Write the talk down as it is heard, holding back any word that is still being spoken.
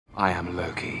I am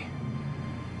Loki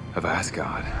of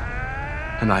Asgard,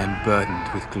 and I am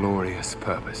burdened with glorious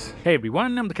purpose. Hey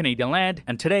everyone, I'm the Canadian Lad,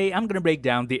 and today I'm gonna break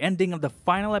down the ending of the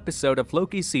final episode of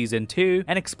Loki Season 2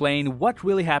 and explain what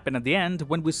really happened at the end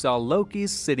when we saw Loki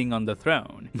sitting on the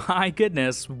throne. My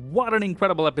goodness, what an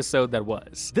incredible episode that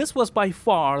was. This was by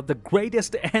far the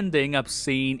greatest ending I've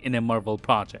seen in a Marvel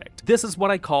project. This is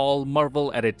what I call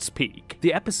Marvel at its peak.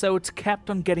 The episodes kept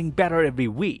on getting better every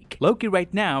week. Loki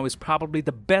right now is probably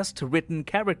the best written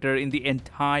character in the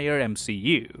entire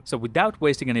MCU. So without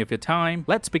wasting any of your time,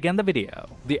 let's begin the video.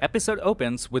 The episode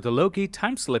opens with Loki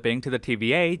time-slipping to the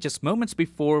TVA just moments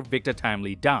before Victor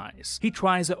Timely dies. He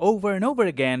tries over and over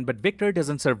again, but Victor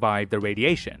doesn't survive the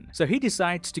radiation. So he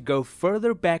decides to go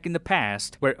further back in the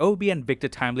past, where Obi and Victor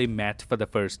Timely met for the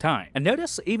first time. And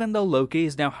notice, even though Loki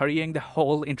is now hurrying the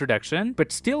whole introduction,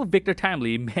 but still Victor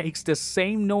Timely makes the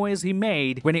same noise he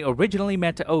made when he originally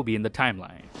met Obi in the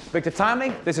timeline. Victor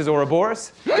Timely, this is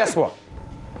Ouroboros. Guess what?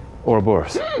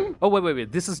 Ouroboros. Oh,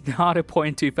 wait, this is not a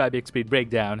 0.25 speed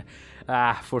breakdown.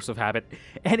 Force of habit.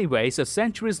 Anyway, so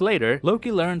centuries later,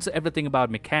 Loki learns everything about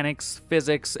mechanics,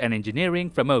 physics, and engineering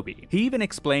from Obi. He even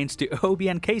explains to Obi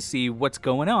and Casey what's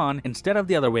going on instead of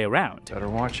the other way around. Better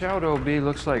watch out, Obi.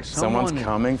 Looks like Someone's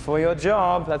coming for your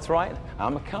job. That's right.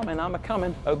 I'm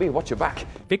a-coming. Obi, watch your back.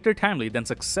 Victor Timely then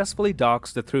successfully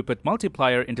docks the throughput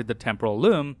multiplier into the temporal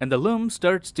loom, and the loom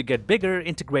starts to get bigger,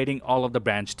 integrating all of the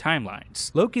branch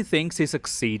timelines. Loki thinks he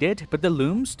succeeded, but the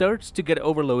loom starts to get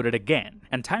overloaded again,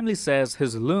 and Timely says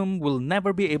his loom will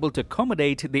never be able to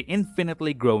accommodate the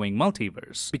infinitely growing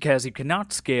multiverse, because you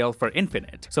cannot scale for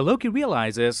infinite. So Loki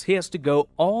realizes he has to go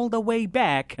all the way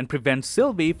back and prevent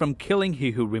Sylvie from killing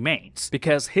He Who Remains,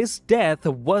 because his death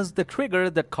was the trigger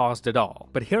that caused it all.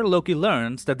 But here Loki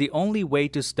learns that the only way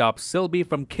to stop Sylvie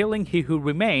from killing He Who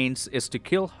Remains is to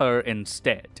kill her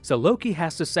instead. So Loki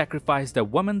has to sacrifice the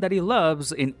woman that he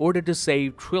loves in order to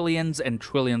save trillions and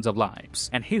trillions of lives.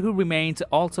 And He Who Remains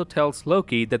also tells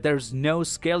Loki that there's no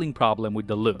scaling problem with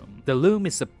the loom. The loom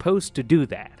is supposed to do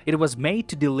that. It was made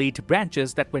to delete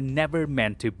branches that were never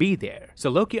meant to be there. So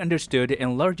Loki understood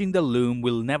enlarging the loom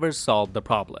will never solve the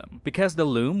problem, because the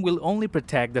loom will only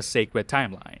protect the sacred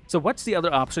timeline. So what's the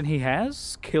other option he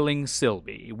has? Killing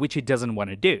Sylvie, which he doesn't want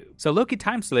to do. So Loki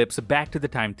time slips back to the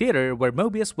time theater where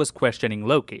Mobius was questioning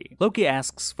Loki. Loki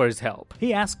asks for his help.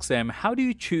 He asks him, how do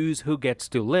you choose who gets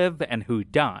to live and who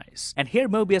dies? And here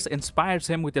Mobius inspires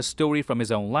him with a story from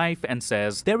his own life and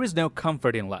says, there is no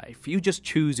comfort in life, you just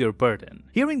choose your burden.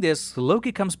 Hearing this,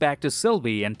 Loki comes back to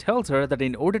Sylvie and tells her that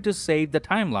in order to save the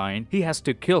timeline, he has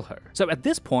to kill her. So at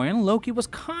this point, Loki was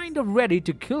kind of ready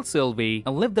to kill Sylvie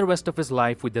and live the rest of his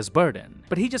life with this burden.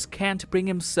 But he just can't bring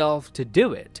himself to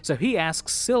do it. So he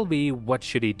asks Sylvie what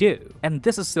should he do. And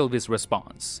this is Sylvie's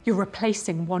response. You're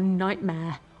replacing one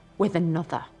nightmare with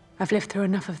another. I've lived through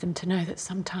enough of them to know that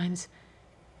sometimes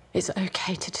it's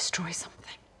okay to destroy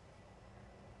something.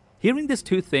 Hearing these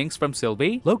two things from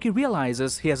Sylvie, Loki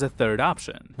realizes he has a third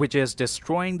option, which is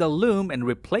destroying the loom and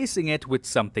replacing it with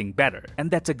something better.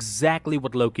 And that's exactly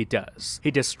what Loki does.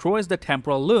 He destroys the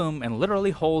temporal loom and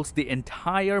literally holds the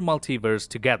entire multiverse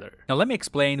together. Now let me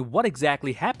explain what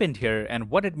exactly happened here and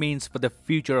what it means for the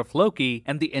future of Loki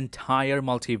and the entire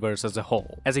multiverse as a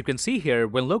whole. As you can see here,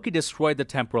 when Loki destroyed the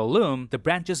temporal loom, the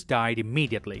branches died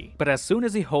immediately. But as soon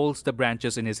as he holds the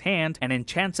branches in his hand and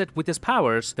enchants it with his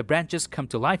powers, the branches come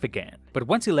to life again. But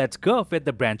once he lets go of it,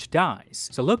 the branch dies.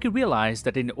 So Loki realized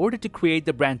that in order to create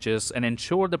the branches and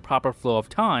ensure the proper flow of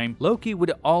time, Loki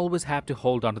would always have to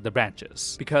hold onto the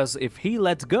branches, because if he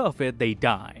lets go of it, they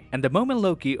die. And the moment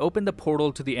Loki opened the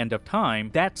portal to the end of time,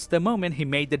 that's the moment he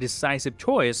made the decisive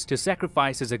choice to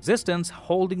sacrifice his existence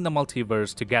holding the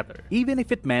multiverse together, even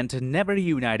if it meant never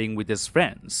reuniting with his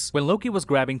friends. When Loki was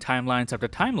grabbing timelines after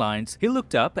timelines, he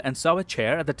looked up and saw a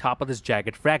chair at the top of this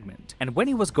jagged fragment. And when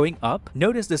he was going up,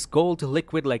 noticed this gold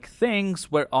liquid-like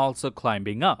things were also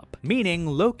climbing up, meaning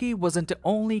Loki wasn't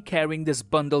only carrying these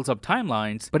bundles of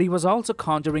timelines, but he was also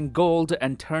conjuring gold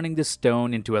and turning the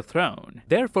stone into a throne,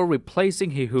 therefore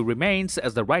replacing He Who Remains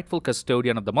as the rightful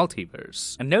custodian of the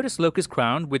multiverse. And notice Loki's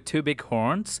crown with two big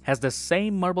horns has the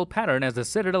same marble pattern as the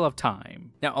Citadel of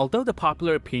Time. Now, although the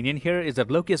popular opinion here is that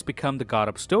Loki has become the god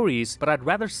of stories, but I'd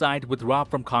rather side with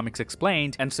Rob from Comics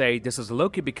Explained and say this is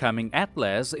Loki becoming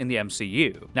Atlas in the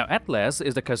MCU. Now, Atlas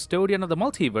is the custodian of the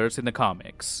multiverse in the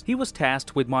comics. He was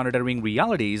tasked with monitoring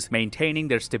realities, maintaining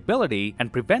their stability,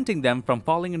 and preventing them from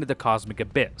falling into the cosmic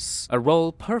abyss, a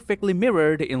role perfectly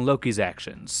mirrored in Loki's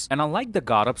actions. And unlike the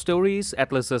God of stories,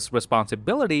 Atlas's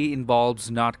responsibility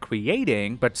involves not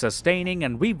creating, but sustaining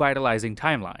and revitalizing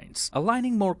timelines,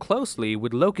 aligning more closely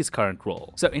with Loki's current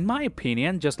role. So in my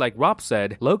opinion, just like Rob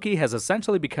said, Loki has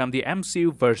essentially become the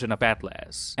MCU version of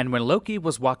Atlas. And when Loki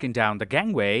was walking down the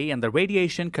gangway and the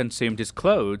radiation consumed his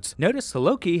clothes, notice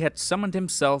Loki had summoned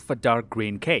himself a dark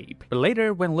green cape. But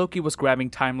later, when Loki was grabbing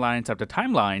timelines after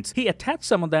timelines, he attached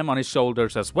some of them on his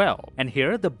shoulders as well. And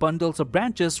here, the bundles of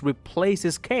branches replace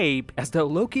his cape, as though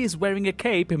Loki is wearing a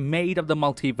cape made of the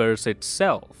multiverse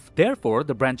itself. Therefore,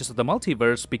 the branches of the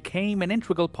multiverse became an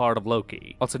integral part of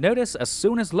Loki. Also notice, as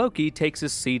soon as Loki takes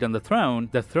his seat on the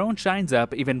throne shines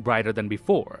up even brighter than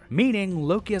before, meaning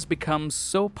Loki has become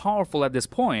so powerful at this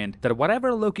point that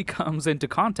whatever Loki comes into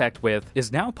contact with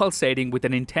is now pulsating with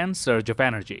an intense surge of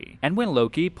energy. And when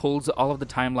Loki pulls all of the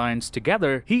timelines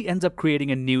together, he ends up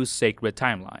creating a new sacred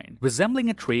timeline, resembling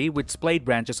a tree with splayed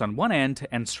branches on one end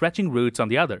and stretching roots on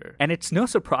the other. And it's no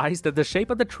surprise that the shape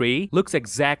of the tree looks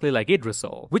exactly like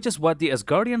Yggdrasil, which is what the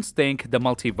Asgardians think the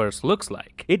multiverse looks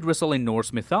like. Yggdrasil in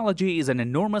Norse mythology is an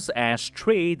enormous ash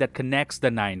tree that connects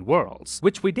the 9 worlds,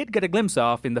 which we did get a glimpse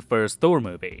of in the first Thor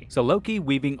movie. So Loki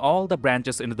weaving all the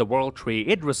branches into the world tree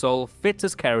Yggdrasil fits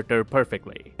his character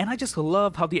perfectly. And I just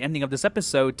love how the ending of this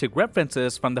episode took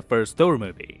references from the first Thor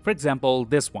movie. For example,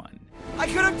 this one. I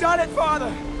could have done it,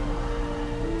 Father!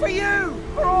 For you!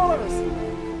 For all of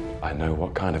us! I know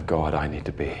what kind of god I need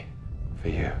to be. For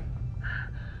you.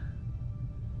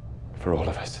 For all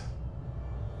of us.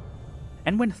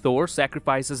 And when Thor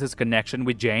sacrifices his connection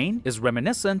with Jane, is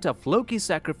reminiscent of Loki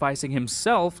sacrificing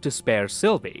himself to spare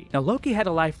Sylvie. Now Loki had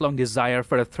a lifelong desire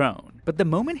for a throne, but the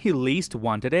moment he least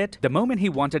wanted it, the moment he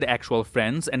wanted actual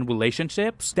friends and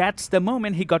relationships, that's the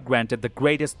moment he got granted the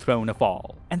greatest throne of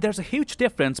all. And there's a huge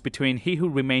difference between He Who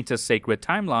Remains a Sacred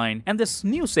Timeline and this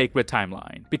new sacred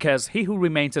timeline, because He Who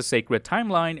Remains a Sacred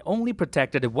Timeline only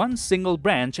protected one single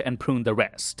branch and pruned the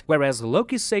rest, whereas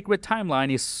Loki's sacred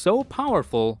timeline is so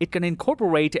powerful it can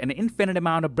incorporate an infinite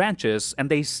amount of branches and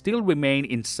they still remain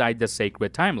inside the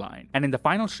sacred timeline. And in the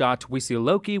final shot, we see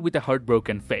Loki with a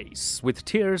heartbroken face, with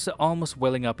tears almost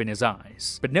welling up in his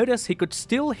eyes. But notice he could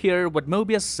still hear what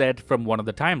Mobius said from one of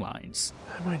the timelines.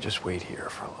 I might just wait here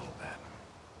for a little bit.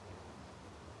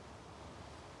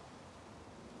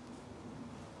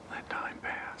 Let time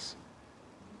pass.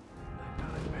 Let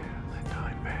time pass. Let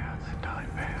time pass. Let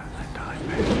time pass. Let time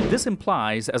pass. This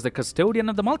implies, as the custodian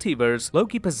of the multiverse,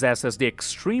 Loki possesses the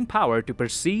extreme power to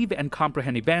perceive and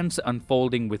comprehend events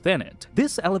unfolding within it.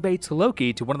 This elevates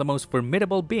Loki to one of the most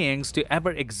formidable beings to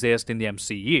ever exist in the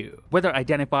MCU. Whether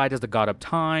identified as the god of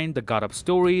time, the god of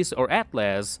stories, or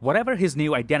Atlas, whatever his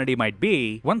new identity might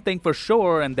be, one thing for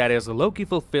sure, and that is Loki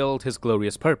fulfilled his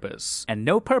glorious purpose. And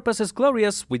no purpose is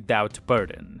glorious without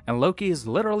burden. And Loki is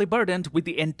literally burdened with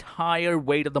the entire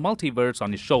weight of the multiverse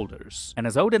on his shoulders. And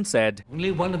as Odin said,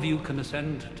 "Only one of you can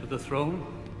ascend to the throne,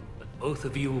 but both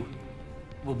of you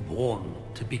were born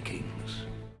to be kings."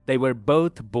 They were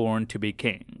both born to be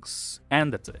kings.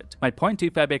 And that's it. My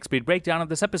 0.25x speed breakdown of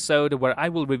this episode, where I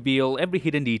will reveal every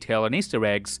hidden detail and Easter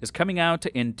eggs, is coming out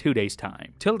in 2 days'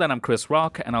 time. Till then, I'm Chris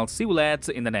Rock, and I'll see you lads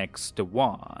in the next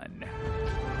one.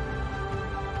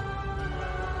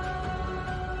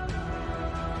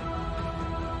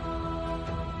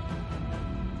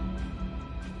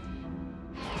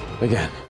 Again.